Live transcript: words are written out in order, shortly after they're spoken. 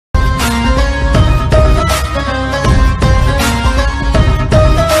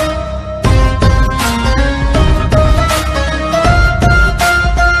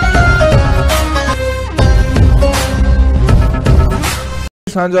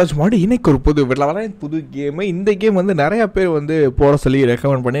சாஞ்சாஜ் மாடி இன்னைக்கு ஒரு புது கேம். இந்த கேம் வந்து நிறையா பேர் வந்து போட சொல்லி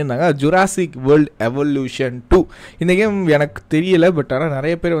ரெக்கமெண்ட் பண்ணியிருந்தாங்க. Jurassic world evolution 2. இந்த கேம் எனக்கு தெரியல, பட் ஆனால்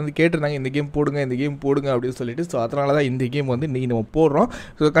நிறைய பேர் வந்து கேட்டிருந்தாங்க இந்த கேம் போடுங்க அப்படின்னு சொல்லிட்டு. ஸோ அதனால தான் இந்த கேம் வந்து இன்றைக்கி நம்ம போடுறோம்.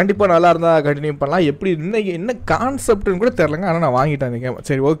 ஸோ கண்டிப்பாக நல்லா இருந்தால் கண்டினியூ பண்ணலாம். எப்படி இன்னைக்கு என்ன கான்செப்ட்னு கூட தெரிலங்க, ஆனால் நான் வாங்கிட்டேன் இந்த கேம்.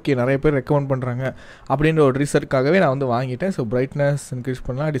 சரி ஓகே, நிறைய பேர் ரெக்கமெண்ட் பண்ணுறாங்க அப்படின்ற ஒரு ரீசர்க்காகவே நான் வந்து வாங்கிட்டேன். ஸோ பிரைட்னஸ் இன்க்ரீஸ்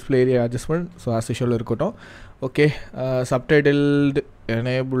பண்ணலாம், display area adjustment so as usual இருக்கட்டும். ஓகே, சப்டைட்டில்டு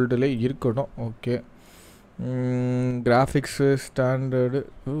எனேபிள்டில் இருக்கட்டும். ஓகே, கிராஃபிக்ஸு ஸ்டாண்டர்டு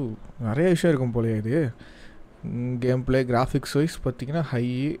நிறைய விஷயம் இருக்கும் போல. இது கேம் பிளே கிராஃபிக்ஸ் வைஸ் பார்த்திங்கன்னா ஹை.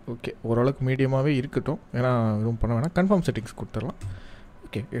 ஓகே, ஓரளவுக்கு மீடியமாகவே இருக்கட்டும், ஏன்னா எதுவும் பண்ண வேணாம். கன்ஃபார்ம் செட்டிங்ஸ் கொடுத்துடலாம்.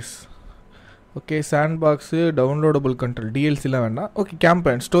 Okay, S. Okay, sand box downloadable control டிஎல்சிலாம் வேண்டாம். ஓகே,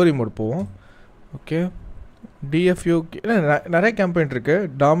 கேம்பெயின் ஸ்டோரி மோட் போவோம். ஓகே, டிஎஃப்யூ நிறைய கேம்பெயின் இருக்குது.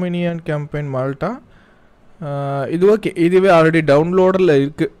 டாமினியன் கேம்பெயின் மால்ட்டா இது. ஓகே, இதுவே ஆல்ரெடி டவுன்லோடில்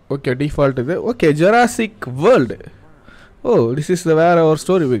இருக்குது. ஓகே, டிஃபால்ட் இது. Okay, Jurassic world. O, this is the where our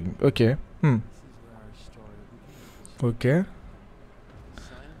story begin. Okay, okay.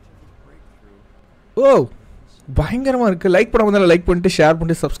 ஓ, பயங்கரமாக இருக்குது. லைக் பண்ண முதல்ல லைக் பண்ணிட்டு ஷேர்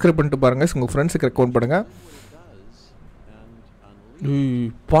பண்ணிட்டு சப்ஸ்கிரைப் பண்ணிட்டு பாருங்கள். உங்கள் ஃப்ரெண்ட்ஸுக்கு ரெக்கமெண்ட் பண்ணுங்கள்.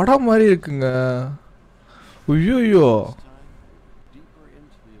 படம் மாதிரி இருக்குங்க. ஐயோ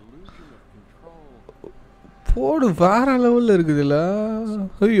போடு, வேற லெவலில் இருக்குதுல்ல.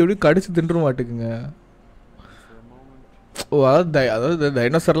 ஐயோ, எப்படி கடிச்சு தின்ற மாட்டுக்குங்க. ஓ, அதாவது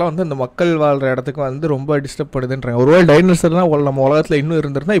டைனோசர்லாம் வந்து அந்த மக்கள் வாழ்கிற இடத்துக்கு வந்து ரொம்ப டிஸ்டர்ப் பண்ணுதுன்றாங்க. ஒருவேளை டைனோசர்லாம் நம்ம உலகத்தில் இன்னும்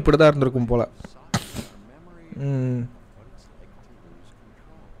இருந்திருந்தா இப்படி தான் இருந்திருக்கும் போல்.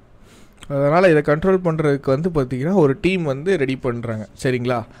 அதனால் இதை கண்ட்ரோல் பண்ணுறதுக்கு வந்து பார்த்திங்கன்னா ஒரு டீம் வந்து ரெடி பண்ணுறாங்க.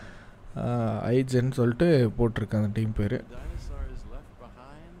 சரிங்களா, ஐஜென்னு சொல்லிட்டு போட்டிருக்கேன் அந்த டீம் பேர்.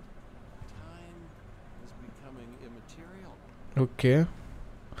 ஓகே,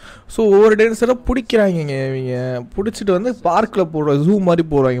 ஸோ ஒவ்வொரு டைனோசரை பிடிக்கிறாங்க. இவங்க பிடிச்சிட்டு வந்து பார்க்கில் போடுற ஜூ மாதிரி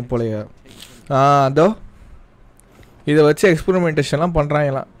போடுவாங்க போலைய. அதோ இதை வச்சு எக்ஸ்பெரிமெண்டேஷன்லாம்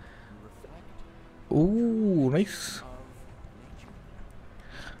பண்ணுறாங்களாம். ஓ, நைஸ்.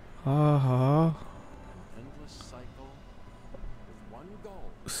 ஆஹா,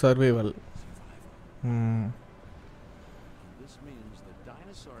 சர்வைவல்.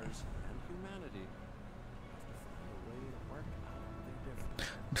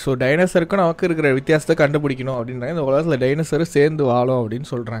 ஸோ டைனோசருக்கும் நமக்கு இருக்கிற வித்தியாசத்தை கண்டுபிடிக்கணும் அப்படின்றாங்க. இந்த உலகத்தில் டைனோசர் சேர்ந்து வாழும் அப்படின்னு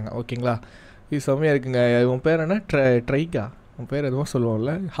சொல்கிறாங்க. ஓகேங்களா, இது செம்மையாக இருக்குங்க. உன் பேர் என்ன? ட்ரைக்கா? உன் பேர் எதுவும்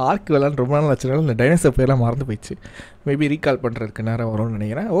சொல்லுவோம்ல. ஹார்க் விளாண்டு ரொம்ப நாள் வச்சுனாலும் இந்த டைனோசர் பேர்லாம் மறந்து போயிடுச்சு. மேபி ரீகால் பண்ணுறதுக்கு நேரம் வரும்னு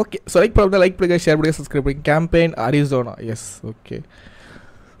நினைக்கிறேன். ஓகே, ஸோ லைக் பண்ணுறது லைக் பண்ணுங்க, ஷேர் பண்ணுங்க, சப்ஸ்கிரைப் பண்ணுங்க. Campaign Arizona. S. Okay,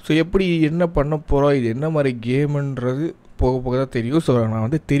 so எப்படி என்ன பண்ண போகிறோம், இது என்ன மாதிரி கேமுன்றது போக போக தான் தெரியும். ஸோ நான்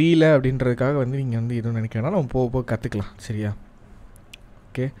வந்து தெரியல அப்படின்றதுக்காக வந்து நீங்கள் வந்து எதுவும் நினைக்கிறேன்னா நம்ம போக போக கற்றுக்கலாம். சரியா?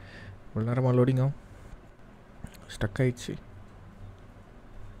 ஓகே, இவ்வளோ நேரமாக லோடிங்க ஸ்டக் ஆகிடுச்சு.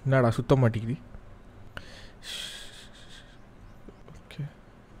 என்னடா சுத்த மாட்டேங்குது. ஓகே,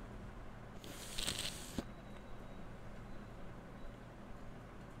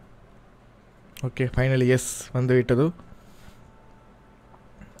 ஓகே, ஃபைனலி எஸ் வந்து விட்டது.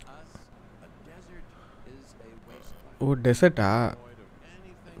 ஓ, டெசர்ட்டா?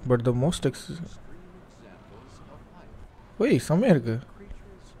 பட் த மோஸ்ட் ஓய் செம்மையாக இருக்குது.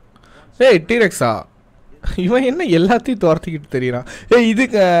 ஏய், டீரெக்ஸா? இவன் என்ன எல்லாத்தையும் துரத்திக்கிட்டு தெரியுறான்.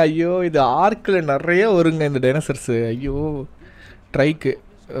 இதுக்கு ஐயோ, இது ஆர்க்கில் நிறைய வருங்க இந்த டைனோசர்ஸு. ஐயோ, ட்ரைக்கு.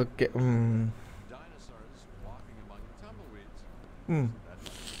 ஓகே,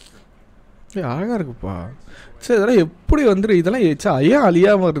 அழகாக இருக்குப்பா. சரி, இதெல்லாம் எப்படி வந்துரு? இதெல்லாம் ஏன்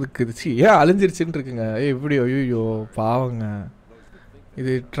அழியாமல் இருக்குதுச்சு, ஏன் அழிஞ்சிருச்சுன்னு இருக்குங்க. எப்படி? ஐயோ பாவங்க.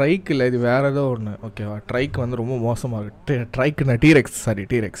 இது ட்ரைக் இல்லை, இது வேறு ஏதோ ஒன்று. ஓகேவா, ட்ரைக் வந்து ரொம்ப மோசமாக இருக்குது. ட்ரைக்குண்ணா T-Rex, sorry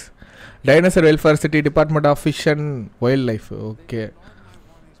T-Rex. Dinosaur welfare city, department of fish and wild life. Okay,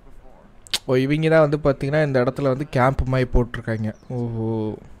 ஓ இவங்க தான் வந்து பார்த்திங்கன்னா இந்த இடத்துல வந்து கேம்ப் மாதிரி போட்டிருக்காங்க. ஓஹோ,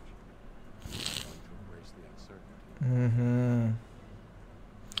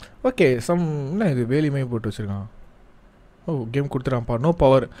 ஓகே. என்ன இது வேலியுமே போட்டு வச்சுருக்கான். ஓ, கேம் கொடுத்துறான்ப்பா. No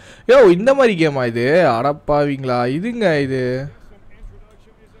power. யோ, இந்த மாதிரி கேமா இது? அடப்பாவீங்களா இதுங்க இது.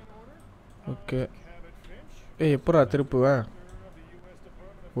 ஓகே, எப்படா திருப்புவேன்?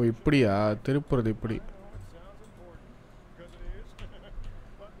 ஓ, இப்படியா திருப்புறது? இப்படி.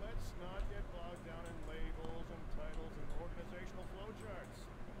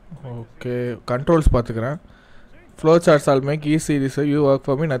 ஓகே, கண்ட்ரோல்ஸ் பார்த்துக்கிறேன். Flow charts all make easy this you work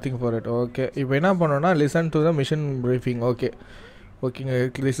for me nothing for it. Okay, இப்போ என்ன பண்ணோன்னா listen to the mission briefing. Okay, ஓகேங்க.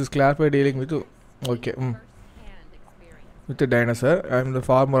 This is clarify dealing with. Okay, with dinosaur I am the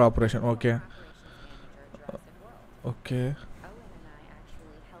farmer operation. Okay, okay.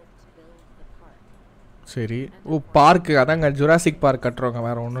 சரி. ஓ park அதாங்க Jurassic park கட்டுறவங்க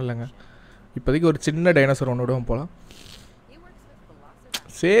வேறு ஒன்றும் இல்லைங்க. இப்போதைக்கு ஒரு சின்ன டைனோசர் ஒன்று விடுவோம் போகலாம்.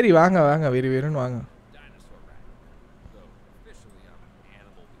 சரி வாங்க வாங்க வெறுன்னு வாங்க.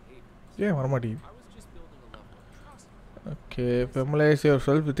 ஏன் வரமாட்டேங்குது? Okay ஃபெமிலைஸ் your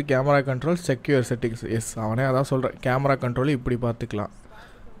self with camera control secure settings. S அவனே அதான் சொல்கிறேன், கேமரா கண்ட்ரோல் இப்படி பார்த்துக்கலாம்.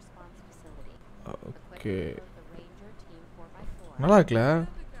 ஓகே நல்லா இருக்குல்ல?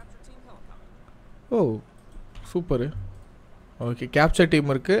 ஓ சூப்பரு. ஓகே கேப்சர்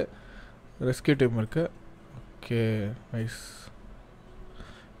டீம் இருக்குது, ரெஸ்கியூ டீம் இருக்குது. Okay nice.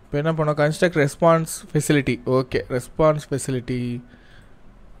 இப்போ என்ன பண்ணோம்? Construct response facility. Okay response facility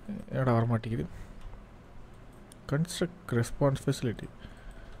என்னடா வரமாட்டேங்குது. கன்ஸ்ட்ரக்ட் ரெஸ்பான்ஸ் ஃபெசிலிட்டி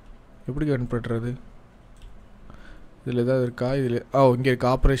எப்படி கன்பிடுறது? இதில் ஏதாவது இருக்கா? இதில் இங்கே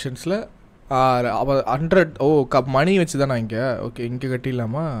இருக்குது ஆப்ரேஷன்ஸில் 100. மணி வச்சு தானே இங்கே. ஓகே இங்கே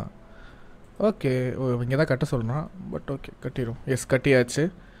கட்டிடலாமா? ஓகே இங்கே தான் கட்ட சொல்கிறான், பட் ஓகே கட்டிடும். எஸ் கட்டியாச்சு.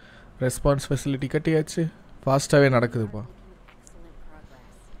 ரெஸ்பான்ஸ் ஃபெசிலிட்டி கட்டியாச்சு. ஃபாஸ்ட்டாகவே நடக்குதுப்பா.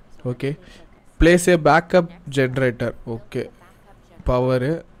 ஓகே பிளேஸ் ஏ பேக்கப் ஜென்ரேட்டர். Okay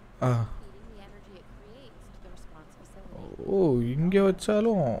power. ஓ இங்கே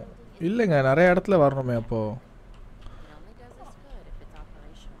வச்சாலும் இல்லைங்க, நிறைய இடத்துல வரணுமே அப்போது.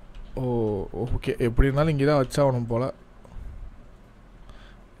 ஓ ஓகே எப்படி இருந்தாலும் இங்கே தான் வச்சாகணும் போல்.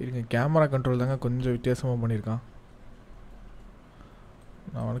 இருங்க கேமரா கண்ட்ரோல் தாங்க கொஞ்சம் வித்தியாசமாக பண்ணியிருக்கான்.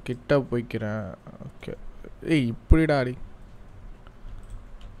 நான் அவனுக்கு கிட்ட போய்க்கிறேன். ஓகே ஏய் இப்படிடா அடி.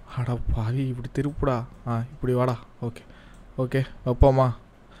 அடா பாவி இப்படி திருப்புடா. இப்படி வாடா. Okay okay வைப்போமா?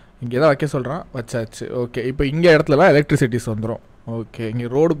 இங்கே தான் வைக்க சொல்கிறான், வச்சாச்சு. ஓகே இப்போ இங்கே இடத்துலலாம் எலக்ட்ரிசிட்டிஸ் வந்துடும். ஓகே இங்கே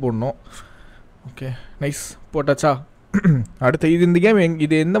ரோடு போடணும். ஓகே நைஸ் போட்டாச்சா? அடுத்து இந்த கேம்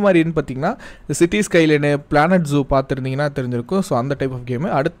இது எந்த மாதிரின்னு பார்த்தீங்கன்னா சிட்டி ஸ்கைலைனு பிளானட் ஜூ பார்த்துருந்தீங்கன்னா தெரிஞ்சிருக்கும். ஸோ அந்த டைப் ஆஃப் கேமு.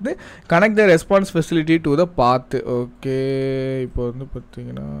 அடுத்து connect the response facility to the பாத்து. ஓகே இப்போ வந்து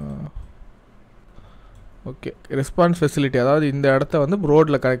பார்த்தீங்கன்னா ஓகே ரெஸ்பான்ஸ் ஃபெசிலிட்டி அதாவது இந்த இடத்த வந்து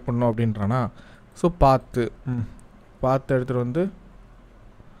ரோடில் கனெக்ட் பண்ணணும் அப்படின்றானா. ஸோ பார்த்து எடுத்துகிட்டு வந்து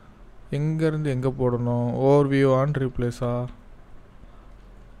எங்கேருந்து எங்கே போடணும்? ஓவர் வியூ ஆன் ரீப்ளேஸா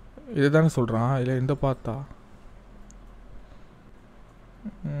இது தானே சொல்கிறான். இல்லை இந்த பார்த்தா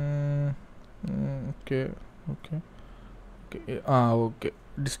okay okay okay okay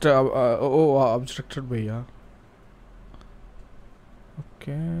obstructed பையா.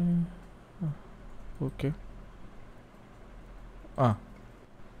 ஓகே ஓகே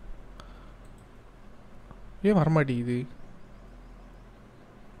ஏன் வரமாட்டேங்குது?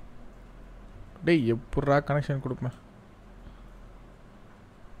 டேய் எப்பட்றா கனெக்ஷன் கொடுப்பேன்?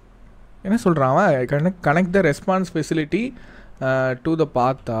 என்ன சொல்கிறான் அவன்? Connect the response facility to the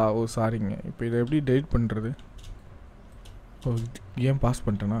பாத்தா. ஓ சாரிங்க. இப்போ இதை எப்படி டெலிட் பண்ணுறது? ஓ கேம் பாஸ்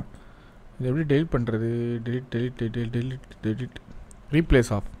பண்ணிட்டேனா? இதை எப்படி டெலிட் பண்ணுறது? Delete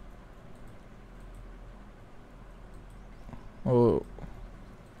replace of. O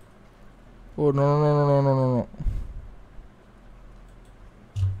oh no no no no no no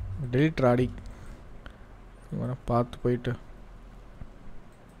delete ராடி. பார்த்து போயிட்டு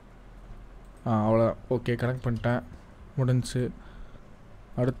அவ்வளோதான். ஓகே கனெக்ட் பண்ணிட்டேன், முடிஞ்சு.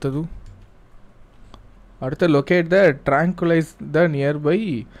 அடுத்து லொக்கேட் த ட்ராங்குலைஸ் த நியர்பை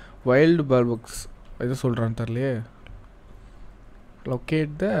வைல்டு பர்பக்ஸ். எது சொல்கிறான்னு தெரியலையே.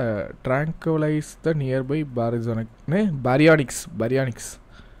 Locate the ட்ராங்குலைஸ் the nearby பாரியானிக்ஸ்.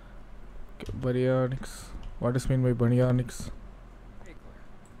 What is mean by பாரியானிக்ஸ்?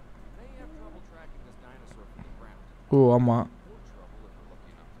 ஓ ஆமாம்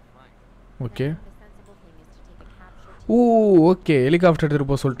ஓகே. ஓகே ஹெலிகாப்டர் எடுத்துகிட்டு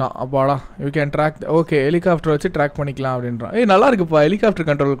போக சொல்லிட்டான். அப்பாடா you can track. Okay helicopter வச்சு ட்ராக் பண்ணிக்கலாம் அப்படின்றான். நல்லா இருக்குப்பா, ஹெலிகாப்டர்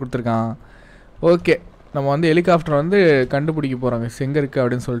கண்ட்ரோல் கொடுத்துருக்கான். ஓகே நம்ம வந்து ஹெலிகாப்டர் வந்து கண்டுபிடிக்க போகிறாங்க எங்கே இருக்குது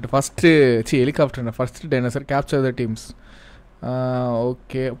அப்படின்னு சொல்லிட்டு. Helicopter first dinosaur capture the teams.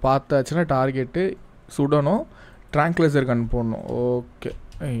 Okay பார்த்தாச்சுன்னா target சுடணும், ட்ராங்க்லைசர் கன் போடணும். ஓகே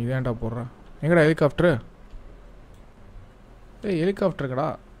இதேண்டா போடுறேன். எங்கடா ஹெலிகாப்டரு? ஹெலிகாப்டருங்கடா.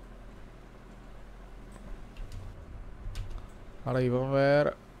 அட இவன் வேற.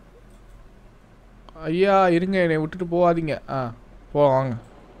 ஐயா இருங்க என்னை விட்டுட்டு போகாதீங்க. வாங்க.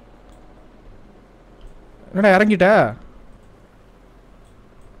 என்னடா இறங்கிட்ட?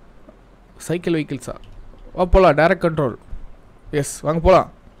 சைக்கிள் வெஹிக்கிள்ஸா? போகலாம் டைரக்ட் கண்ட்ரோல். எஸ் வாங்க போகலாம்.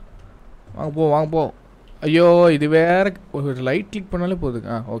 வாங்க போ. ஐயோ இது வேற. ஒரு லைட் கிளிக் பண்ணாலே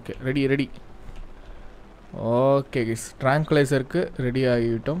போதுங்க. Okay ready. Okay guys ட்ராங்குலைசருக்கு ready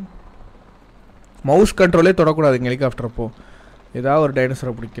ஆகிவிட்டோம். Mouse கண்ட்ரோலே தொடக்கூடாதுங்க ஹெலிகாப்டர். அப்போது ஏதாவது ஒரு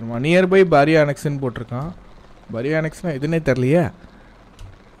டைனோசரை பிடிக்கணுமா? நியர்பை பாரியானிக்ஸ்ன்னு போட்டிருக்கான். பாரியானிக்ஸ்னால் எதுனே தெரியலையே.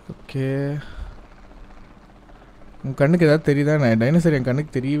 ஓகே உங்கள் கண்ணுக்கு ஏதாவது தெரியுதா? டைனோசர் என்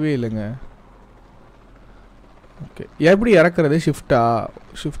கண்ணுக்கு தெரியவே இல்லைங்க. ஓகே, எப்படி இறக்குறது?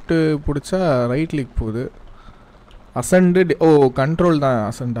 ஷிஃப்ட்டு பிடிச்சா ரைட் கிளிக் போகுது. அசண்டு கண்ட்ரோல் தான்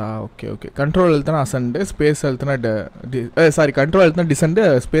அசண்டா. Okay okay, control எழுத்துனா அசண்டு, space எழுத்துனா sorry, control எழுத்துனா டிசண்டு,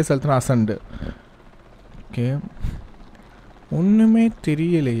 space எழுத்துனா அசண்டு. Okay, ஒன்றுமே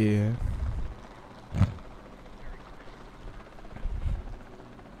தெரியலையே.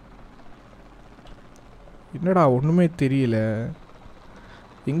 என்னடா ஒன்றுமே தெரியல.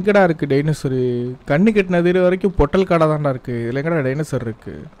 எங்கடா இருக்குது டைனோசரு? கண்ணு கெட்டினது வரைக்கும் பொட்டல் காடாக தான்டா இருக்குது. இதில் எங்கடா டைனோசர்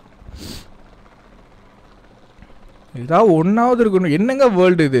இருக்குது? ஏதாவது ஒன்றாவது இருக்கணும். என்னங்க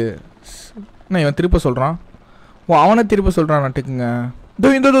வேர்ல்டு இது? நான் இவன் திருப்ப சொல்கிறான். அவனை திருப்ப சொல்கிறான். நட்டுக்குங்க.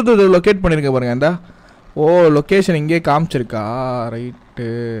 இந்த லொக்கேட் பண்ணியிருக்க பாருங்க. இந்த லொக்கேஷன் இங்கே காமிச்சிருக்கா? ரைட்டு.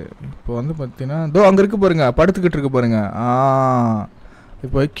 இப்போ வந்து பார்த்தீங்கன்னா அங்கே இருக்கு பாருங்க, படுத்துக்கிட்டு இருக்கு பாருங்க.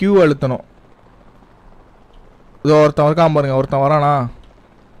 இப்போ கியூ அழுத்தணும். ஒருத்தன் இருக்கான் பாருங்க, ஒருத்தன் வரானா?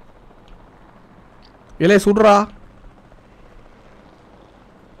 இல்லை சுடுறா.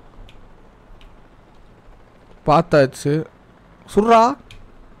 பார்த்தாச்சு. சுடுறா.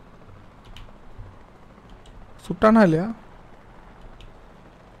 சுட்டானா இல்லையா?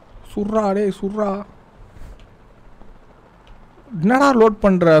 சுடுறா டே, சுடுறா. என்னடா லோட்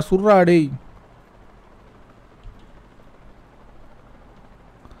பண்ணுற? சுடுறா டே.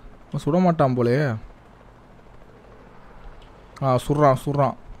 சுட மாட்டான் போலே. சுடுறான்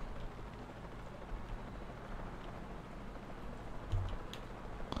சுடுறான்.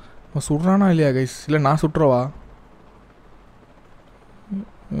 சுடுறானா இல்லையா கைஸ்? இல்லை நான் சுட்டுறவா?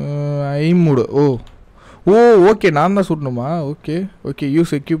 ஐமூடு. ஓகே, நான் தான் சுடணுமா? Okay okay,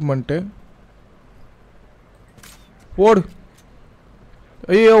 use equipment. ஓடு.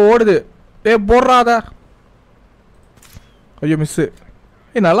 ஐயோ ஓடுது. போடுறாத. ஐயோ மிஸ்ஸு.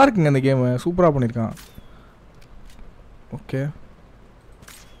 நல்லா இருக்குங்க இந்த கேமு, சூப்பராக பண்ணியிருக்கான். ஓகே.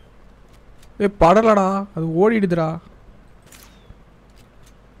 படலடா, அது ஓடிடுதுடா.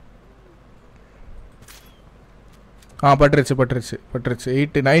 பட்டுருச்சு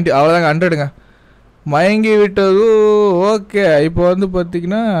 8 90 அவ்வளோதாங்க. 100ங்க. மயங்கி விட்டது. ஓகே, இப்போ வந்து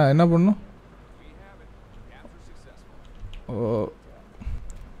பார்த்தீங்கன்னா என்ன பண்ணும்?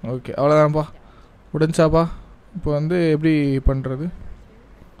 ஓகே, அவ்வளோதான்ப்பா, முடிஞ்சாப்பா. இப்போ வந்து எப்படி பண்ணுறது?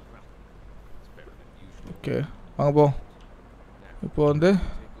 ஓகே வாங்க போ. இப்போ வந்து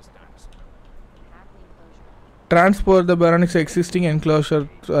transport the பேரனிக்ஸ் existing enclosure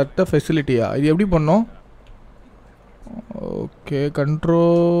at the ஃபெசிலிட்டியா? இது எப்படி பண்ணோம்? Okay,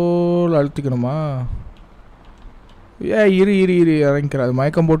 control அழுத்திக்கணுமா? இரு இறங்கிக்கிறேன். அது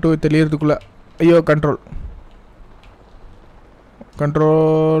மயக்கம் போட்டு தெளியறதுக்குள்ளே. ஐயோ, கண்ட்ரோல்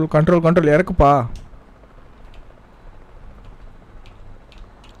இறக்குப்பா.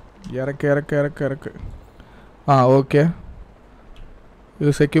 இறக்கு. Okay,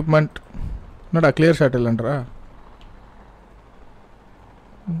 use equipment. என்னடா கிளியர் ஷாட் இல்லைன்றா?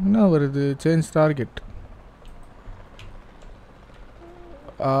 என்ன வருது? Change target.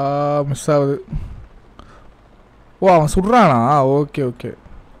 மிஸ் ஆகுது. அவன் சுடுறானா? Okay.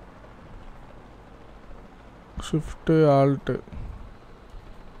 Shift alt.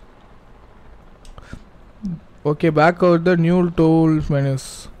 Okay, back out the new tools menus.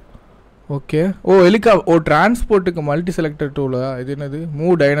 Okay. டிரான்ஸ்போர்ட்டுக்கு multi selector டூலா? இது என்னது?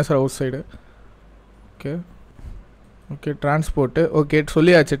 Move dinosaur out side. Okay transport. Okay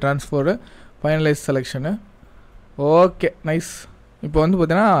சொல்லியாச்சு. Transport finalise selection. Okay nice. இப்போ வந்து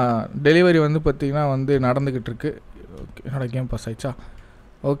பார்த்தீங்கன்னா டெலிவரி வந்து பார்த்திங்கன்னா வந்து நடந்துக்கிட்டு இருக்கு. ஓகே, என்னோட கேம் பாஸ் ஆயிடுச்சா?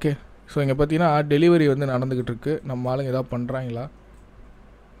 ஓகே, ஸோ இங்கே பார்த்தீங்கன்னா டெலிவரி வந்து நடந்துக்கிட்டு இருக்கு. நம்ம ஆளுங்க எதாவது பண்ணுறாங்களா?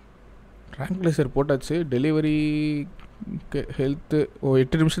 ட்ராங்குலைசர் போட்டாச்சு. டெலிவரி ஹெல்த்து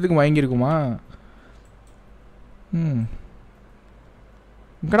 8 நிமிஷத்துக்கு வாங்கியிருக்குமா?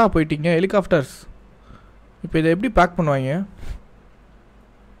 எங்கடா போயிட்டீங்க ஹெலிகாப்டர்ஸ்? இப்போ இதை எப்படி பேக் பண்ணுவாங்க?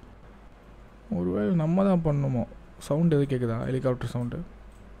 ஒருவேளை நம்ம தான் பண்ணணுமோ? சவுண்டு எது கேட்குதா? Helicopter sound.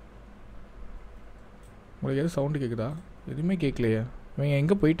 உங்களுக்கு எது சவுண்டு கேட்குதா? எதுவுமே கேட்கலையே. இவங்க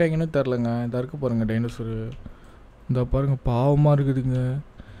எங்கே போயிட்டாங்கன்னு தெரிலங்க. இதாக இருக்க பாருங்கள் டைனோசரு. இந்த பாருங்கள், பாவமாக இருக்குதுங்க.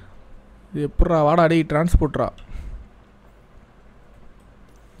 இது எப்பட்றா? வாடா அடி டிரான்ஸ்போர்ட்ரா.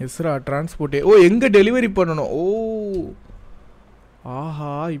 எஸ்ரா டிரான்ஸ்போர்ட்டே. எங்கே டெலிவரி பண்ணணும்?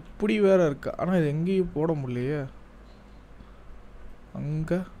 ஆஹா, இப்படி வேறு இருக்கா? ஆனால் இது எங்கேயும் போட முடியலையே.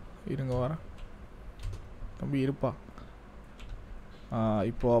 அங்கே இருங்க, வரேன் தம்பி, இருப்பா.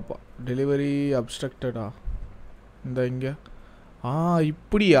 இப்போ வாப்பா. டெலிவரி அப்ஸ்ட்ரக்டடா. இந்த இங்கே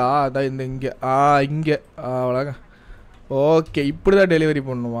இப்படியா? அதான் இந்த இங்கே இங்கே அவ்வளோங்க. ஓகே இப்படி தான் டெலிவரி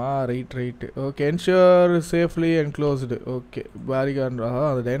பண்ணுமா? Right. Okay ensure safely enclosed. Okay பேரிகான்.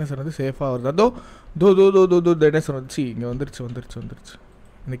 அந்த டைனோசர் வந்து சேஃபாக வருது. அதோ தோ தோ தோ தோ தோ டைனோசர் வந்துச்சு. இங்கே வந்துருச்சு.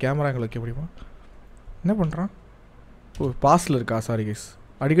 இந்த கேமராங்களை வைக்க முடியுமா? என்ன பண்ணுறான்? ஓ பாஸில் இருக்கா? சாரி கைஸ்,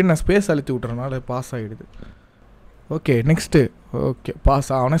 அடிக்கடி நான் ஸ்பேஸ் அழுத்தி விட்றனால பாஸ் ஆகிடுது. Okay next. ஓகே பாஸ்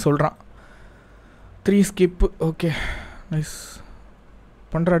அவனே சொல்கிறான் 3 ஸ்கிப்பு. Okay nice.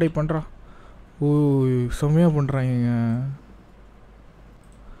 பண்ணுறா. ஓ செம்மையாக பண்ணுறாங்க.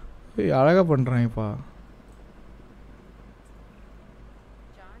 அழகாக பண்ணுறாங்கப்பா.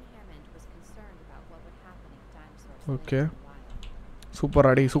 ஓகே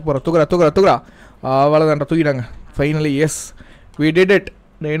சூப்பராக தூக்குறா. அவ்வளோதான்டா, தூக்கிட்டாங்க finally. S we did it.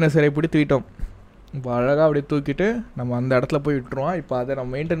 டைனோசரை இப்படி தூக்கிட்டோம். இப்போ அழகாக அப்படியே தூக்கிட்டு நம்ம அந்த இடத்துல போய் விட்டுருவோம். இப்போ அதை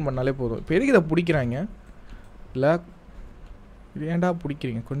நம்ம மெயின்டைன் பண்ணாலே போதும். இப்போ எதுக்கு இதை பிடிக்கிறாங்க? இல்லை இது ஏன்டா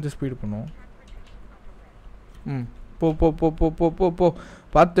பிடிக்கிறீங்க? கொஞ்சம் ஸ்பீடு பண்ணுவோம். போ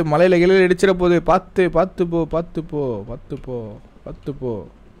பார்த்து மலையில் கிளையில் அடிச்சிட போகுது. பார்த்து போ.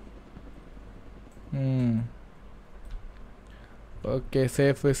 Okay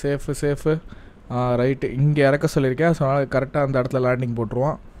safe. ரைட்டு, இங்கே இறக்க சொல்லியிருக்கேன். ஸோ அதனால் கரெக்டாக அந்த இடத்துல லேண்டிங்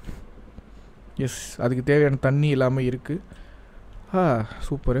போட்டுருவான். எஸ் அதுக்கு தேவையான தண்ணி எல்லாமே இருக்குது.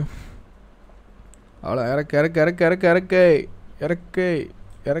 சூப்பரு. அவ்வளோ இறக்கு.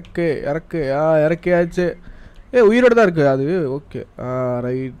 இறக்கியாச்சு. உயிரோடு தான் இருக்குது அது. Okay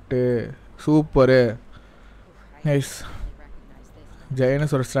right super nice.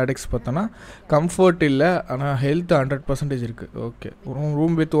 Dinosaur statics பார்த்தோன்னா கம்ஃபர்ட் இல்லை, ஆனால் ஹெல்த் 100% இருக்குது. Okay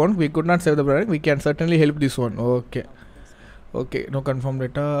room with one we could not save the product we can certainly help this one. Okay no confirm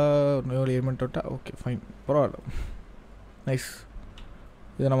data no element data. Okay fine பரவாயில்ல nice.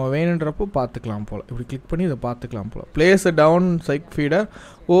 இதை நம்ம வேணுன்றப்போ பார்த்துக்கலாம் போல். இப்படி click பண்ணி இதை பார்த்துக்கலாம் போல். Place down சைக் feeder.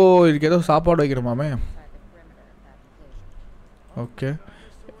 ஓ இதுக்கு ஏதோ சாப்பாடு வைக்கிறோமாமே. ஓகே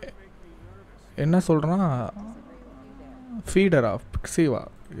என்ன சொல்கிறான்? ஃபீடரா பிக்ஸிவா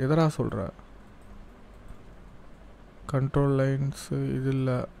எதரா சொல்கிற? கண்ட்ரோல் லைன்ஸு இது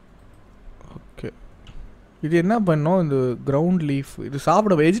இல்லை. ஓகே இது என்ன பண்ணோம்? இந்த கிரவுண்ட் லீஃப் இது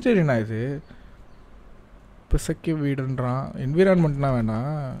சாப்பிட வெஜிடேரியனா? இது பிசக்கி வீடுன்றான். என்விரான்மெண்ட்னா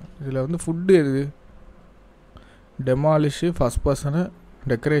வேணாம். இதில் வந்து ஃபுட்டு எது? டெமாலிஷு, first person,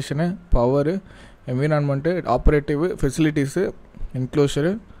 decoration, power, environment, operative, facilities,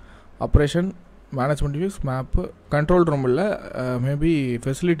 என்க்ளோஷரு, operation, management use, map, control room இல்லை. மேபி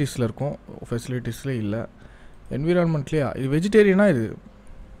ஃபெசிலிட்டிஸில் இருக்கும். ஃபெசிலிட்டிஸில் இல்லை. என்விரான்மெண்ட்லேயா? இது வெஜிடேரியனா இது?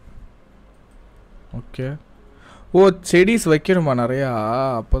 ஓகே ஓ செடிஸ் வைக்கணுமா நிறையா?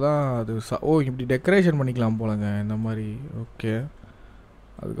 அப்போ தான் அது இப்படி டெக்கரேஷன் பண்ணிக்கலாம் போலங்க இந்த மாதிரி. ஓகே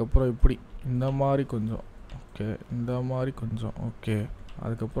அதுக்கப்புறம் இப்படி இந்த மாதிரி கொஞ்சம். ஓகே இந்த மாதிரி கொஞ்சம். ஓகே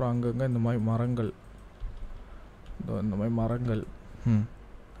அதுக்கப்புறம் அங்கங்கே இந்த மாதிரி மரங்கள். இந்த மாதிரி மரங்கள்.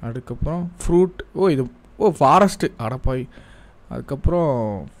 அதுக்கப்புறம் ஃப்ரூட். இது ஃபாரஸ்ட்டு அடப்பாய். அதுக்கப்புறம்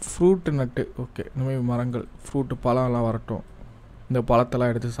ஃப்ரூட்டு நட்டு. ஓகே இந்த மாதிரி மரங்கள், ஃப்ரூட்டு பழம்லாம் வரட்டும். இந்த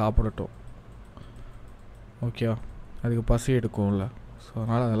பழத்தெல்லாம் எடுத்து சாப்பிடட்டும். ஓகேவா? அதுக்கு பசி எடுக்கும்ல, ஸோ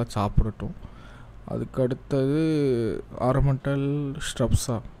அதனால் அதெல்லாம் சாப்பிடட்டும். அதுக்கு அடுத்தது ஆர்மெண்டல்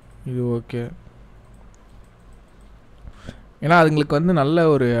ஸ்ட்ரப்ஸா இது. ஓகே ஏன்னா அதுங்களுக்கு வந்து நல்ல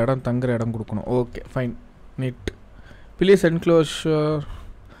ஒரு இடம், தங்குற இடம் கொடுக்கணும். Okay fine NEET. Please enclosure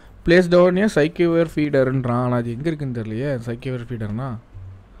place down ஏன் சைக்கியூவர் ஃபீடர்ன்றான். ஆனால் அது எங்கே இருக்குன்னு தெரியலையே. சைக்கியூவர் ஃபீடர்னா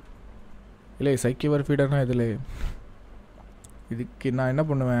இல்லை, சைக்கியூவர் ஃபீடர்னா இதில் இதுக்கு நான் என்ன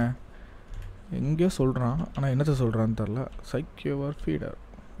பண்ணுவேன்? எங்கேயோ சொல்கிறான், ஆனால் என்னத்தை சொல்கிறான்னு தெரில. சைக்கியூவர் feeder,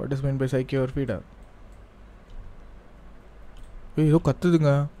 what is mean by சைக்கியூவர் feeder? ஏதோ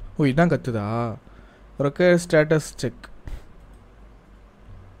கத்துதுங்க. இதான் கத்துதா? Require status check.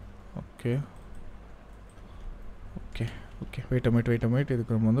 Okay wait a minute.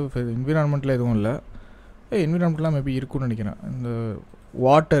 இதுக்கு நம்ம வந்து என்விரான்மெண்ட்டில் எதுவும் இல்லை. என்விரான்மெண்ட்லாம் மேபி இருக்குன்னு நினைக்கிறேன். இந்த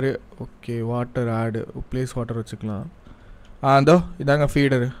வாட்டரு. ஓகே வாட்டர் ஆடு, ப்ளேஸ் வாட்டர் வச்சுக்கலாம். அதோ இதாங்க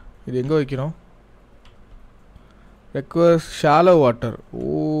ஃபீடரு. இது எங்கே வைக்கிறோம்? Requires shallow water.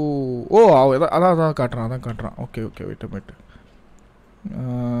 அதான் காட்டுறான். Okay wait a minute.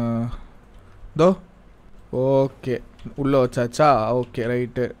 தோ ஓகே உள்ளே வச்சாச்சா? Okay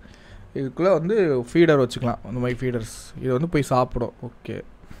right. இதுக்குள்ளே வந்து ஃபீடர் வச்சுக்கலாம். அந்த மாதிரி ஃபீடர்ஸ் இது வந்து போய் சாப்பிடும். Okay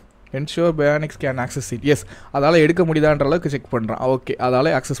ensure பயானிக்ஸ் can access it. S அதால் எடுக்க முடியுதான்ற அளவுக்கு செக் பண்ணுறான். ஓகே அதால்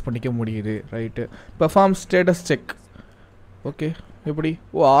ஆக்சஸ் பண்ணிக்க முடியுது. Right. Perform status check. Okay எப்படி?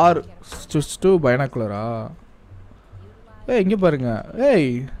 ஆர் ஸ்விட்ச் டு பைனாக்குலரா? இங்கே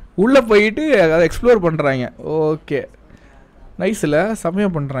பாருங்கள். உள்ளே போயிட்டு அதை எக்ஸ்ப்ளோர் பண்ணுறாங்க. ஓகே நைஸில்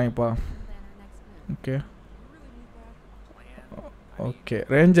செம்மையாக பண்ணுறாங்கப்பா. ஓகே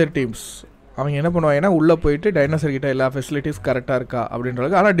ரேஞ்சர் டீம்ஸ் அவங்க என்ன பண்ணுவாங்கன்னா உள்ளே போயிட்டு டைனோசர் கிட்ட எல்லா ஃபெசிலிட்டிஸ் கரெக்டாக இருக்கா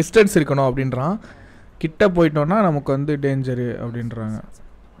அப்படின்றது. ஆனால் டிஸ்டன்ஸ் இருக்கணும் அப்படின்றான். கிட்ட போயிட்டோன்னா நமக்கு வந்து டேஞ்சரு அப்படின்றாங்க.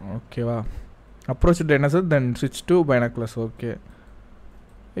 ஓகேவா? அப்ரோச் டைனோசர் தென் ஸ்விட்ச் டு பைனாக்குலர்ஸ். ஓகே.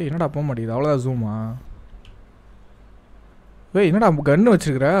 என்னடா போக மாட்டேங்குது, அவ்வளோதான் ஜூமா? என்னடா கன்று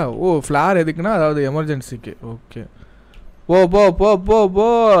வச்சுருக்குற? ஓ ஃப்ளார் எதுக்குன்னா அதாவது எமர்ஜென்சிக்கு. ஓகே. போ போ போ போ போ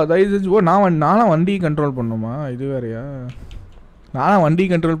தயவு செஞ்சு. ஓ நானும் வண்டி கண்ட்ரோல் பண்ணுமா? இது வேறையா? நானும் வண்டி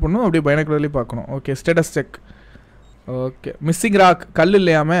கண்ட்ரோல் பண்ணும் அப்படியே பைனாக்குலர்லேயே பார்க்கணும். Okay. Status check. Okay. Missing rock கல்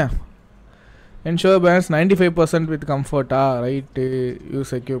இல்லையாமே. Ensure balance 95% with கம்ஃபர்ட்டா? Right.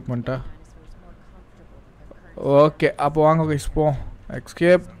 Use எக்யூப்மெண்ட்டா? Okay. அப்போ வாங்க கைஸ் போம்.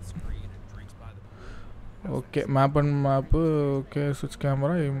 Escape. Okay. Map and map. Okay. சுவிட்ச்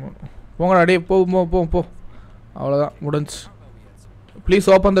கேமரா. போங்கடா அடியே. போ போ போ போ. அவ்வளோதான் முடிஞ்சு. Please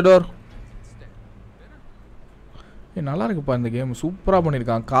open the door. நல்லா இருக்குப்பா இந்த கேம். சூப்பராக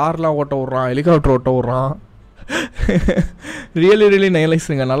பண்ணியிருக்கான். கார்லாம் ஓட்ட விட்றான், ஹெலிகாப்டர் ஓட்ட விட்றான். ரியலி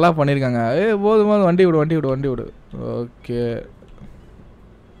நைலைஸுங்க. நல்லா பண்ணியிருக்காங்க. போதும் வண்டி விடு வண்டி விடு வண்டி விடு. ஓகே.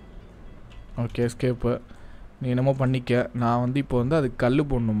 ஓகே. எஸ்கேப்பு. நீ என்னமோ பண்ணிக்க. நான் வந்து இப்போ வந்து அதுக்கு கல்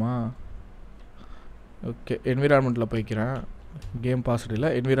போடணுமா? ஓகே. என்விரான்மெண்ட்டில் போய்க்கிறேன். கேம் பாஸ்ட்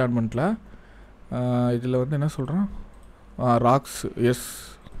இல்லை, என்விரான்மெண்ட்டில். இதில் வந்து என்ன சொல்கிறான்? ராக்ஸ். எஸ்.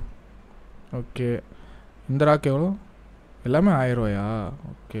 ஓகே. இந்த ராக் எவ்வளோ? எல்லாமே 1000 ரூபாயா?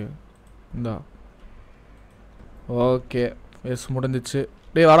 ஓகே. இந்தா. ஓகே. எஸ் முடிஞ்சிச்சு.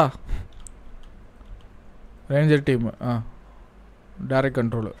 டே வாடா ரேஞ்சர் டீம். Direct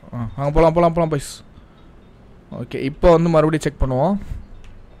control. அங்கே போகலாம் பைஸ். ஓகே. இப்போ வந்து மறுபடியும் செக் பண்ணுவோம்.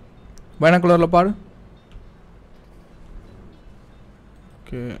 பைனாக்குலரில் பாடு.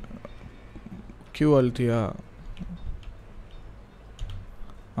 ஓகே. கியூ அழுத்தியா?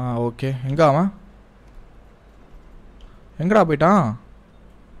 ஓகே. எங்கே அவன்? எங்கடா போயிட்டான்?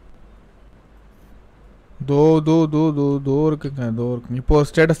 தோ இருக்குங்க. இப்போது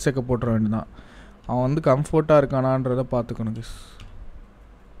ஸ்டேட்டஸ் செக்கை போட்டுற வேண்டியதான். அவன் வந்து கம்ஃபர்ட்டாக இருக்கானான்றதை பார்த்துக்கணும்.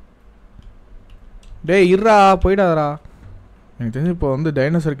 டேய் இருடா, போயிடாதரா. எனக்கு தெரிஞ்சு இப்போ வந்து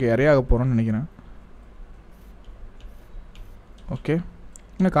டைனோசருக்கு இறையாக போகிறோன்னு நினைக்கிறேன். ஓகே.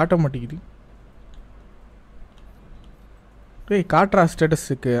 இன்னும் காட்ட மாட்டேங்குது. டேய் காட்டுறா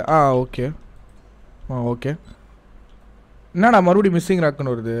ஸ்டேட்டஸுக்கு. ஓகே. ஓகே. என்னடா மறுபடியும் மிஸ்ஸிங்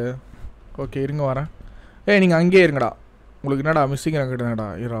ராக்குன்னு வருது? ஓகே இருங்க வரேன். நீங்கள் அங்கேயே இருங்கடா. உங்களுக்கு என்னடா மிஸ்ஸிங் ராக் என்னடா?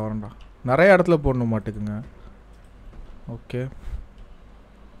 வரேன்டா. நிறைய இடத்துல போடணும் மாட்டுக்குங்க. ஓகே.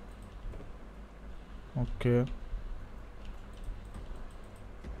 ஓகே.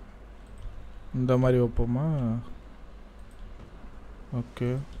 இந்த மாதிரி வைப்போமா?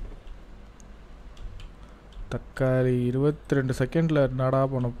 ஓகே. தக்காளி 22 செகண்டில் என்னடா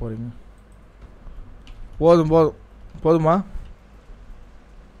பண்ண போகிறீங்க? போதுமா?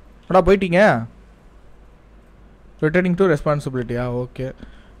 அடா போயிட்டீங்க. Returning to ரெஸ்பான்சிபிலிட்டியா? ஓகே.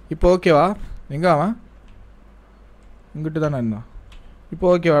 இப்போ ஓகேவா? எங்கே அவன்? இங்கிட்டு தானே இருந்தான். இப்போ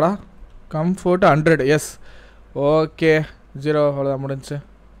ஓகேவாடா? கம்ஃபர்ட் 100. எஸ். ஓகே. 0 அவ்வளோதான் முடிஞ்சு.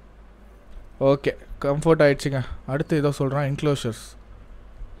 ஓகே. கம்ஃபர்ட் ஆகிடுச்சிங்க. அடுத்து ஏதோ சொல்கிறான். Enclosures.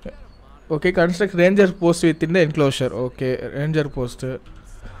 Okay. Construct ranger post with in the enclosure. Okay. Ranger post.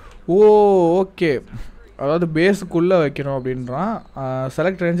 Okay. அதாவது பேஸுக்குள்ளே வைக்கணும் அப்படின்றான்.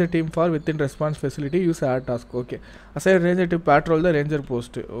 Select ranger team for within response facility use add task. Okay. Assign ranger team patrol the ranger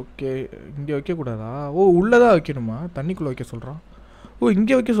post. Okay. இங்கே வைக்கக்கூடாதா? உள்ளே தான் வைக்கணுமா? தண்ணிக்குள்ளே வைக்க சொல்கிறான்.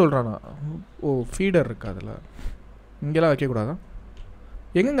 இங்கே வைக்க சொல்கிறானா? ஃபீடர் இருக்கா அதில்? இங்கெல்லாம் வைக்கக்கூடாதா?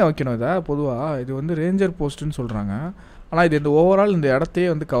 எங்கெங்கே வைக்கணும் இதை? பொதுவாக இது வந்து ரேஞ்சர் போஸ்ட்டுன்னு சொல்கிறாங்க. ஆனால் இது இந்த ஓவரால் இந்த இடத்தையே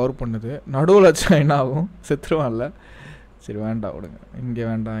வந்து கவர் பண்ணுது. நடுவில் வச்சா என்ன ஆகும்? செத்துருவான்ல. சரி வேண்டாம் விடுங்க. இங்கே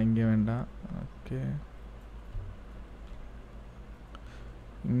வேண்டாம். ஓகே.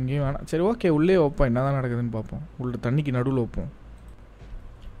 இங்கேயும் வேணாம். சரி ஓகே. உள்ளே வைப்போம். என்ன தான் நடக்குதுன்னு பார்ப்போம். உள்ள தண்ணிக்கு நடுவில் வைப்போம்.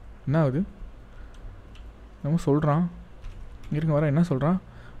 என்ன ஆகுது? நம்ம சொல்கிறான். இருங்க வர. என்ன சொல்கிறான்?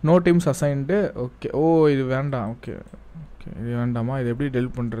 No teams assigned. ஓகே. இது வேண்டாம். ஓகே. இது வேண்டாமா? இது எப்படி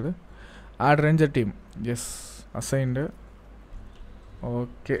டெலிட் பண்ணுறது? Add ranger team. S. Assigned.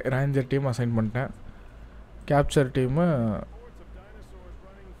 Okay. Ranger team assign பண்ணிட்டேன். கேப்சர் டீமு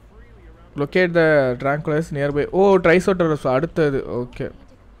லொக்கேட் த ட்ராங்குலர்ஸ் நியர்பை. ட்ரைசோட்டரஸ் அடுத்தது. ஓகே.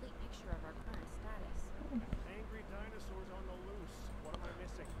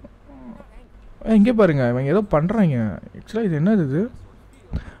 இங்கே பாருங்க, இவங்க ஏதோ பண்ணுறாங்க. ஆக்சுவலாக இது என்னது? இது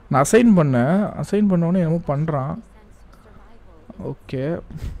நான் அசைன் பண்ணோன்னே என்னமோ பண்ணுறான். ஓகே.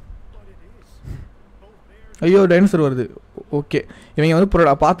 ஐயோ டைனோசர் வருது. ஓகே. இவங்க வந்து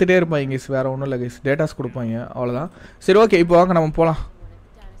பார்த்துட்டே இருப்பாங்க கைஸ். வேறு ஒன்றும் இல்லை கைஸ். டேட்டாஸ் கொடுப்பாங்க அவ்வளோதான். சரி ஓகே. இப்போ வாங்க நம்ம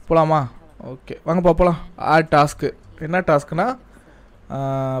போகலாமா? ஓகே வாங்கப்பா போகலாம். Add task. என்ன டாஸ்க்குனா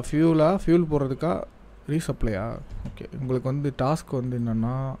ஃபியூல் போடுறதுக்கா ரீசப்ளையா? ஓகே, உங்களுக்கு வந்து டாஸ்க் வந்து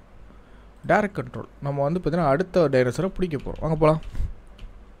என்னென்னா டைரக்ட் கண்ட்ரோல். நம்ம வந்து பார்த்தீங்கன்னா அடுத்த டைனோசரை பிடிக்க போகிறோம். வாங்க போகலாம்.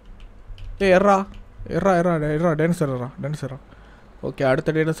 எர்ரா டைனோசரா. ஓகே,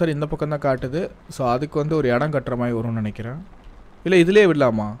 அடுத்த டைனோசர் இந்த பக்கம் தான் காட்டுது. ஸோ அதுக்கு வந்து ஒரு இடம் கட்டுற மாதிரி வரும்னு நினைக்கிறேன். இல்லை இதிலே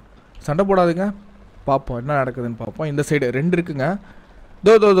விடலாமா? சண்டை போடாதுங்க, பார்ப்போம் என்ன நடக்குதுன்னு பார்ப்போம். இந்த சைடு 2 இருக்குங்க.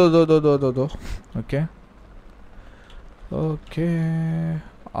 தோ. ஓகே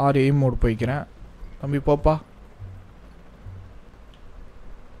 6 எய்ம் மோடு போய்க்கிறேன். தம்பி போப்பா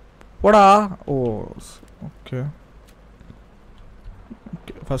போடா. ஓகே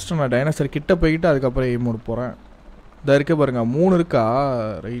ஃபஸ்ட்டு நான் டைனோசர் கிட்ட போய்கிட்டு அதுக்கப்புறம் எய்ம் மோடு போகிறேன். இதாக இருக்க பாருங்க, 3 இருக்கா?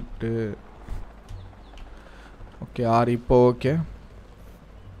 ரைட்டு. ஓகே 6 இப்போ. ஓகே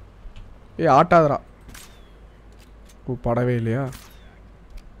ஆட்டாதரா. படவே இல்லையா?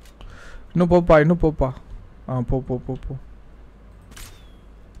 இன்னும் போப்பா. போ.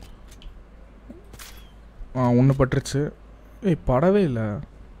 ஒன்று பட்டுருச்சு. படவே இல்லை.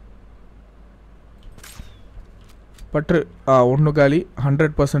 பற்று. 1 காலி.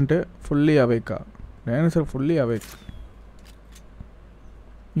 100% ஃபுல்லி அவைக்கா? Dinosaur fully அவைக்.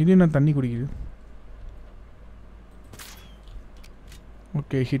 இது என்ன தண்ணி குடிக்குது?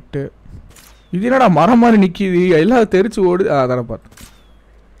 Okay hit. இது என்னடா மரம் மாதிரி நிற்கிது, எல்லாம் தெரிச்சு ஓடு. அதான பார்த்தேன்.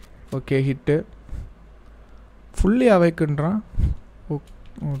 Okay hit. Fully அவைக்குன்றான்.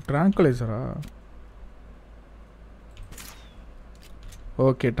 ட்ராங்குலைசரா?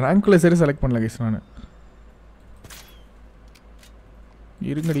 Okay ட்ராங்குலைசரே select பண்ணல கைஸ் நான்.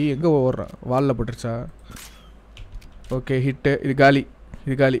 இருங்கடி, எங்கே ஓடுறா? வாலில் பட்டுருச்சா? Okay hit. இது காலி.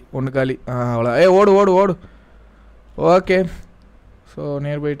 1 காலி. அவ்வளோ. ஓடு. Okay so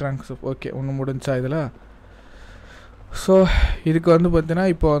nearby ட்ராங்க்ஸ். ஓகே ஒன்று முடிஞ்சா இதில். ஸோ இதுக்கு வந்து பார்த்தீங்கன்னா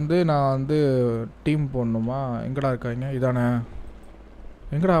இப்போ வந்து நான் வந்து டீம் போடணுமா? எங்கடா இருக்காங்க? இதானே.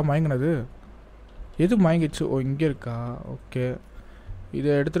 எங்கடா மயங்கினது? எது மயங்கிச்சு? இங்கே இருக்கா? ஓகே இதை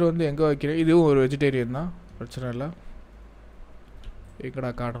எடுத்துகிட்டு வந்து எங்கே வைக்கிறேன்? இதுவும் ஒரு வெஜிடேரியன் தான், பிரச்சனை இல்லை. எங்கடா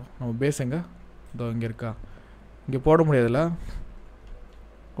காடும் நம்ம பேஸ் எங்கே? இதோ இங்கே இருக்கா? இங்கே போட முடியாதுல்ல.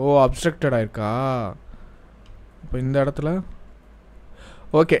 அப்ஸ்ட்ரக்டட் ஆயிருக்கா? இப்போ இந்த இடத்துல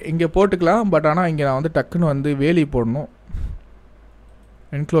ஓகே இங்கே போட்டுக்கலாம். பட் ஆனால் இங்கே நான் வந்து டக்குன்னு வந்து வேலி போடணும்.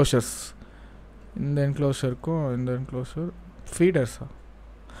 என்க்ளோஷர்ஸ். இந்த என்க்ளோஷருக்கும் இந்த என்க்ளோஷர் ஃபீடர்ஸா?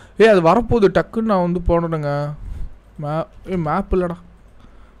 அது வரப்போகுது. டக்குன்னு நான் வந்து போடணுங்க. மேப் இல்லைடா,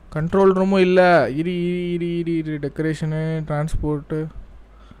 கண்ட்ரோல் ரூமும் இல்லை. இரு decoration, transport,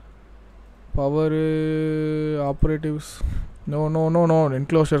 power, operatives. No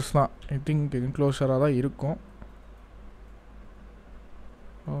enclosures தான். ஐ திங்க் என்க்ளோஷராக தான் இருக்கும்.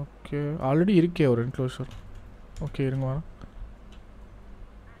 ஓகே ஆல்ரெடி இருக்கே ஒரு என்க்ளோஷர். ஓகே இருங்க வரேன்.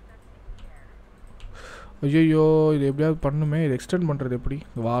 ஐயோ இது எப்படியாவது பண்ணுமே. இது எக்ஸ்டெண்ட் பண்ணுறது எப்படி?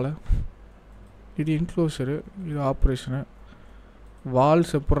 வாலை. இது என்க்ளோஷரு, இது ஆப்ரேஷனு.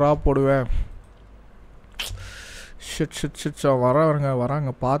 வால்ஸ் எப்படா போடுவேன்? ஷிட்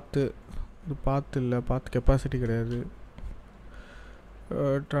வராங்க பார்த்து. இது பார்த்து கெப்பாசிட்டி கிடையாது.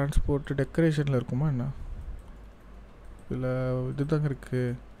 டிரான்ஸ்போர்ட் டெக்கரேஷனில் இருக்குமா என்ன? இதில் இது தாங்க இருக்குது,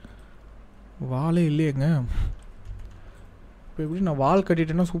 வாலே இல்லையேங்க. இப்போ எப்படி நான் வால்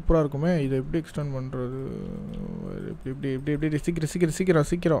கட்டிட்டேன்னா சூப்பராக இருக்குமே. இதை எப்படி எக்ஸ்டெண்ட் பண்ணுறது? எப்படி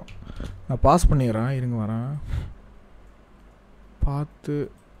சீக்கிரம் நான் பாஸ் பண்ணிடுறேன். இருங்க வரேன்.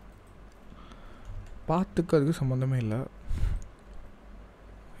 பார்த்துக்கு அதுக்கு சம்மந்தமே இல்லை.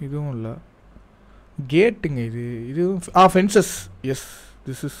 இதுவும் இல்லை. கேட்டுங்க இது fences. Yes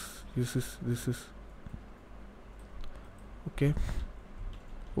this is okay.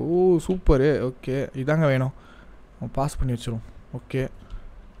 Super. Okay இதாங்க வேணும். பாஸ் பண்ணி வச்சிரும். ஓகே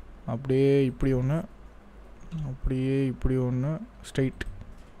அப்படியே இப்படி ஒன்று ஸ்ட்ரைட்.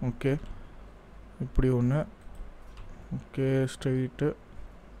 ஓகே இப்படி ஒன்று. Okay straight.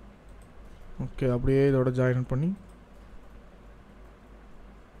 ஓகே அப்படியே இதோட ஜாயின் பண்ணி.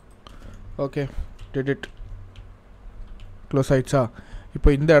 ஓகே டிட் க்ளோஸ் ஆயிடுச்சா? இப்போ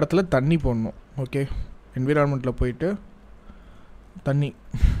இந்த இடத்துல தண்ணி போடணும். ஓகே என்விரான்மெண்ட்டில் போயிட்டு தண்ணி.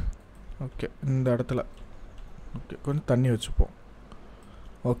 ஓகே இந்த இடத்துல ஓகே கொஞ்சம் தண்ணி வச்சுப்போம்.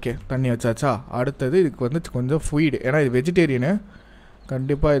 ஓகே தண்ணி வச்சாச்சா? அடுத்தது இதுக்கு வந்து கொஞ்சம் ஃபுய்டு. ஏன்னா இது வெஜிடேரியனு.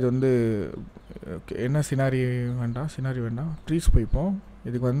 கண்டிப்பாக இது வந்து ஓகே என்ன சினாரி வேண்டாம். ட்ரீஸ் போய்ப்போம்.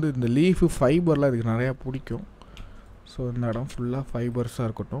 இதுக்கு வந்து இந்த லீஃபு ஃபைபர்லாம் இதுக்கு நிறையா பிடிக்கும். ஸோ இந்த இடம் ஃபுல்லாக ஃபைபர்ஸாக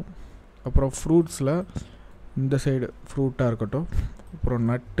இருக்கட்டும். அப்புறம் ஃப்ரூட்ஸில் இந்த சைடு ஃப்ரூட்டாக இருக்கட்டும். அப்புறம்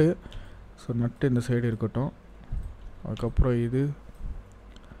நட்டு. ஸோ நட்டு இந்த சைடு இருக்கட்டும். அதுக்கப்புறம் இது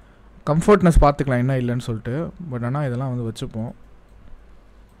கம்ஃபர்ட்னஸ் பார்த்துக்கலாம் என்ன இல்லைன்னு சொல்லிட்டு. பட் ஆனால் இதெல்லாம் வந்து வச்சுப்போம்.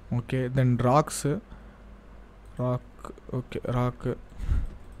 ஓகே தென் ராக் ஓகே ராக்கு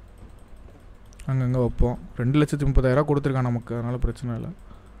அங்கங்கே வைப்போம். 2,30,000 கொடுத்துருக்கான் நமக்கு, அதனால் பிரச்சனை இல்லை.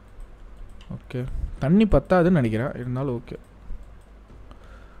 ஓகே தண்ணி பத்தாதுன்னு நினைக்கிறேன், இருந்தாலும் ஓகே.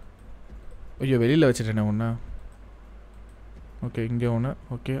 ஐயோ வெளியில் வச்சுட்டேனே ஒன்று. ஓகே இங்கே ஒன்று.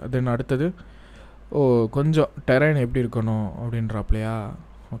 ஓகே தென் அடுத்தது கொஞ்சம் டெரைன் எப்படி இருக்கணும் அப்படின்றாப்லையா.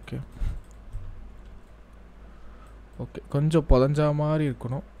 ஓகே ஓகே கொஞ்சம் புதஞ்சா மாதிரி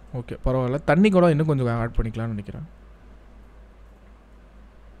இருக்கணும். ஓகே பரவாயில்ல, தண்ணி கூட இன்னும் கொஞ்சம் ஆட் பண்ணிக்கலாம்னு நினைக்கிறேன்.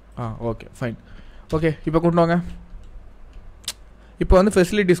 Okay fine. ஓகே இப்போ கொண்டு வாங்க. இப்போ வந்து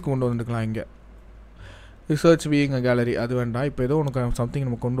ஃபெசிலிட்டிஸ்க்கு கொண்டு வந்துக்கலாம். இங்கே ரிசர்ச் வியிங் கேலரி அது வேண்டாம். இப்போ ஏதோ உனக்கு சம்திங்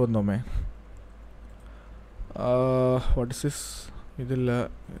நம்ம கொண்டு வந்தோமே. What is this? இது இல்லை,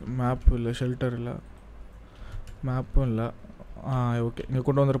 மேப் இல்லை, ஷெல்டர் இல்லை, மேப்பும் இல்லை. ஓகே இங்கே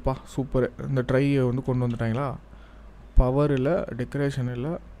கொண்டு வந்துருப்பா. சூப்பர். இந்த ட்ரையை வந்து கொண்டு வந்துட்டாங்களா? பவர் இல்லை, டெக்கரேஷன்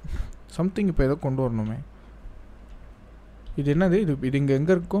இல்லை, சம்திங் இப்போ ஏதோ கொண்டு வரணுமே. இது என்னது? இது இங்கே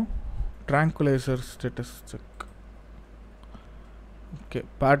எங்கே இருக்கும்? Tranquilliser status check. Okay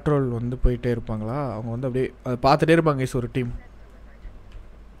patrol வந்து போயிட்டே இருப்பாங்களா? அவங்க வந்து அப்படியே அதை பார்த்துட்டே இருப்பாங்க ஒரு டீம்.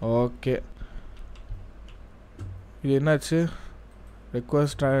 ஓகே இது என்னாச்சு?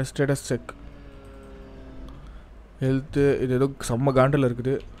 Request status check health. இது ஏதோ செம்ம காண்டில்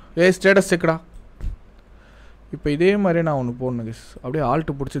இருக்குது. ஸ்டேட்டஸ் செக்டா. இப்போ இதே மாதிரியே நான் ஒன்று போடணும் கேஸ். அப்படியே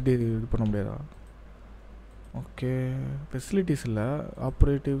ஆல்ட்டு பிடிச்சி இது பண்ண முடியாதா? ஓகே ஃபெசிலிட்டிஸ் இல்லை,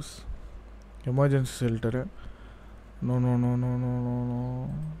 operatives, emergency shelter, no no no no no no no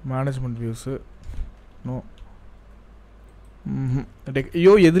management views, no.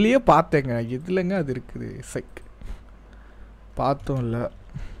 ஐயோ எதுலேயே பார்த்தேங்க, எதுலங்க அது இருக்குது? சைக் பார்த்தோம் இல்லை,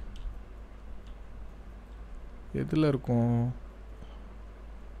 எதில் இருக்கும்?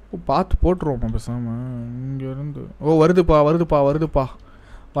 பார்த்து போட்டுருவோம்மா பேசாமல் இங்கேருந்து. வருதுப்பா வருதுப்பா வருதுப்பா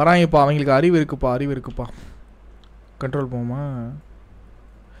வராங்கப்பா. அவங்களுக்கு அறிவு இருக்குப்பா. கண்ட்ரோல் போமா.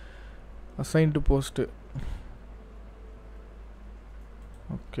 Assigned post.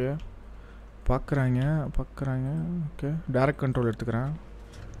 ஓகே பார்க்குறாங்க. ஓகே டைரக்ட் கண்ட்ரோல் எடுத்துக்கிறேன்.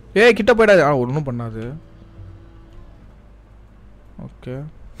 கிட்ட போயிடாது. ஒன்றும் பண்ணாது. ஓகே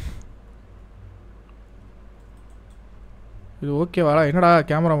இது ஓகே வரா? என்னடா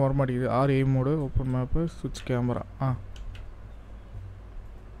கேமரா வர மாட்டேங்குது. RA மோடு, ஓப்பன் மேப்பு, சுவிட்ச் கேமரா.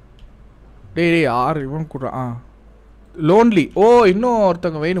 டேய் இவன் கூட. லோன்லி. இன்னும்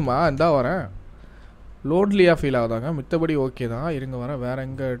ஒருத்தவங்க வேணுமா? இந்தா வரேன். லோன்லியாக ஃபீல் ஆகுதாங்க, மித்தபடி ஓகே தான். இருங்க வரேன். வேறு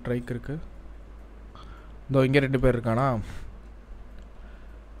எங்கே ட்ரைக் இருக்குது? இங்கே 2 பேர் இருக்கானா?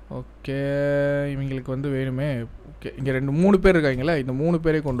 ஓகே இவங்களுக்கு வந்து வேணுமே. ஓகே இங்கே 3 பேர் இருக்காங்களே, இந்த 3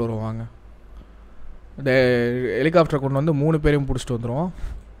 பேரையும் கொண்டு வருவாங்க. இந்த ஹெலிகாப்டரை கொண்டு வந்து 3 பேரையும் பிடிச்சிட்டு வந்துடுவோம்.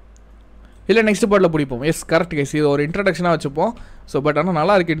 இல்லை நெக்ஸ்ட் பார்ட்டில் பிடிப்போம். Correct guys. இது ஒரு இன்ட்ரடக்ஷனாக வச்சுப்போம். பட் ஆனால்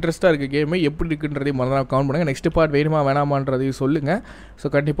நல்லா இருக்குது, இன்ட்ரெஸ்ட்டாக இருக்குது கேமு. எப்படி இருக்குன்றதையும் மறந்துடாம கவுண்ட் பண்ணுங்கள். நெக்ஸ்ட் பார்ட் வேணுமா வேணாமான்றதையும் சொல்லுங்கள்.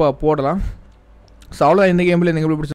 கண்டிப்பாக போடலாம். அவ்வளோதான் இந்த கேமில். நீங்கள் எப்படி